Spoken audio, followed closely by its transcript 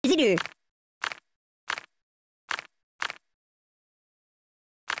later.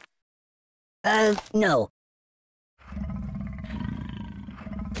 No.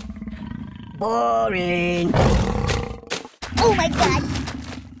 Boring. Oh my god!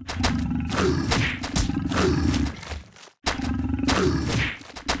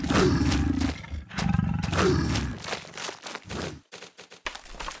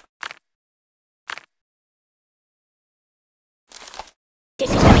 This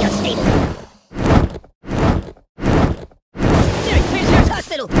is very unstable. Siri, where's your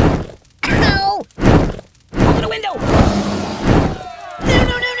hospital? Ow! Open the window! No,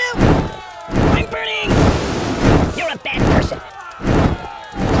 no, no, no! I'm burning! You're a bad person.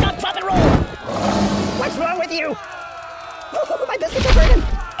 Stop, drop, and roll! What's wrong with you? Oh, my biscuits are burning!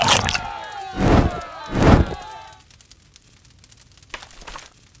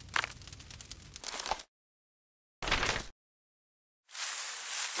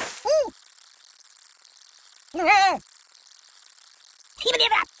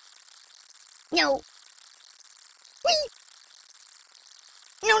 No. Whee!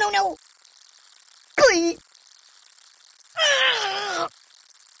 No, no, no. Whee!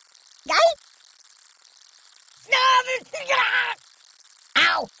 Guy?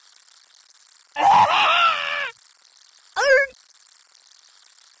 Ow!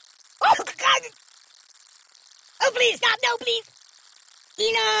 Oh, God! Oh, please, stop! No, please!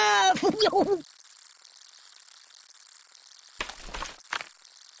 Enough! No!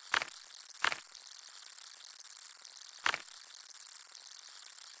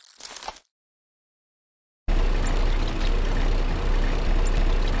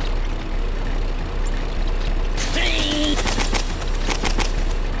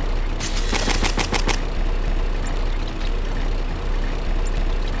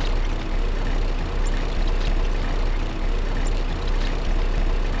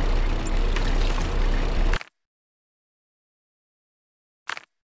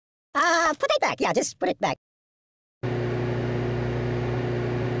 Put it back. Yeah, just put it back.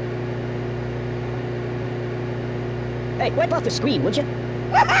 Hey, wipe off the screen, would you?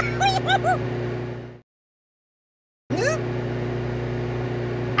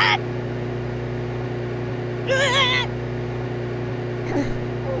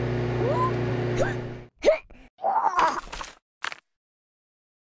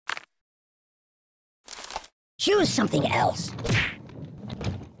 Choose something else.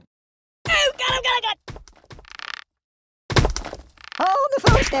 Oh, God, oh, God, oh, God! Hold the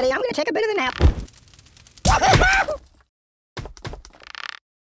phone steady. I'm gonna take a bit of a nap.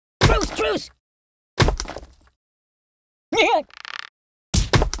 Truce, truce! No.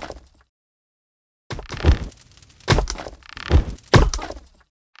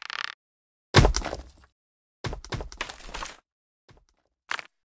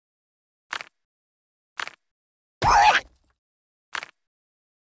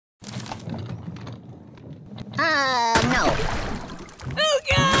 Oh,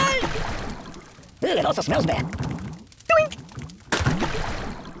 God! Ugh, it also smells bad. Doink!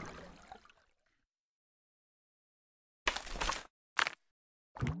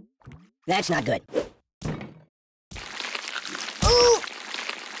 That's not good. Ooh!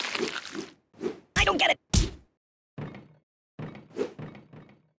 I don't get it.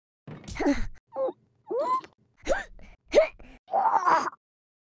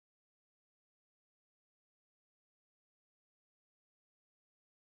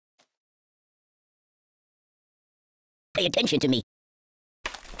 Pay attention to me.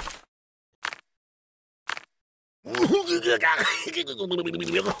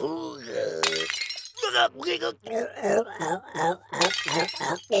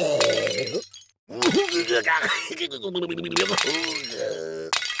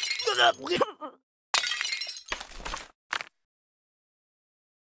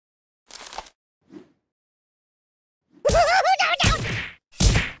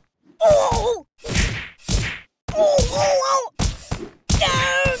 Oh! Oh, oh, oh!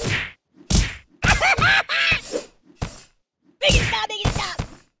 Down! Make it stop, make it stop!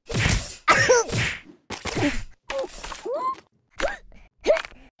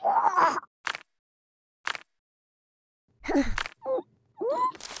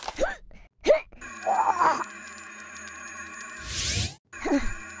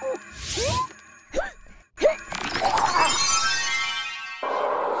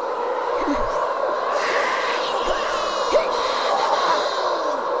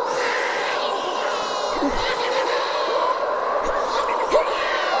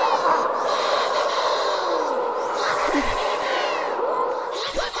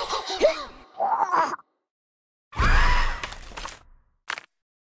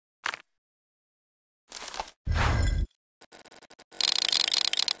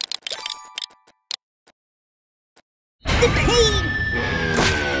 The pain!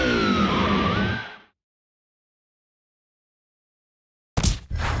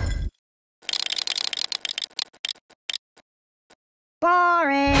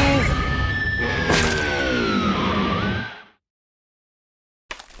 Boring!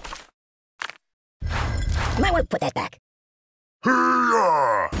 You might want to put that back.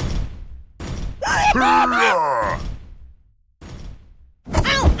 Hurrah!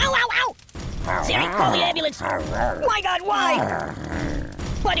 Ow! Ow, ow, ow! Siri, call the ambulance! My God, why?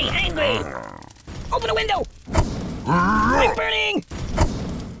 Buddy, angry! Open a window! I'm burning!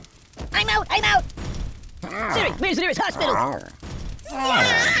 I'm out! I'm out! Siri, where's the nearest hospital?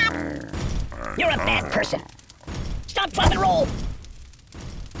 You're a bad person! Stop, drop, and roll!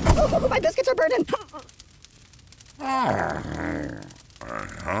 Oh, my biscuits are burning!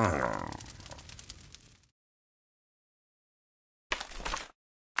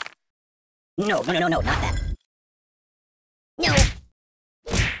 No, not that. No!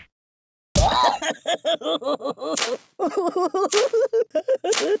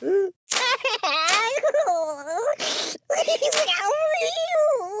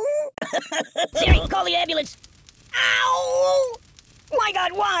 Siri, call the ambulance! Ow! My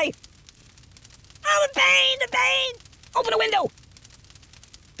God, why? Oh, the pain, the pain! Open a window!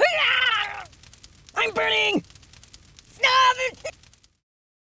 I'm burning! Stop it!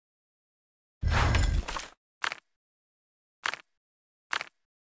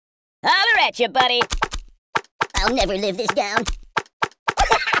 Holler at you, buddy! I'll never live this down.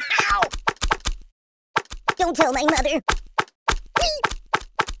 Don't tell my mother.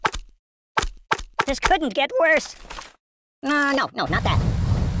 This couldn't get worse. No, not that.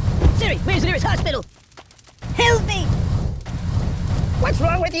 Siri, where's the nearest hospital? Help me! What's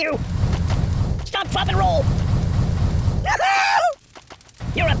wrong with you? Stop, drop, and roll!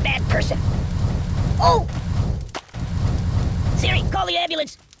 You're a bad person. Oh! Siri, call the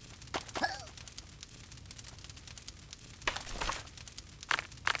ambulance.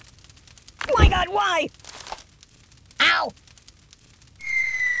 My God, why? Ow!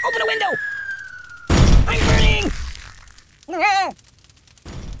 Open a window! I'm burning!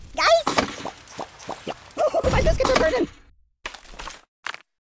 Guys? Oh, my biscuits are burning!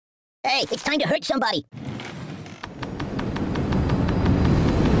 Hey, it's time to hurt somebody.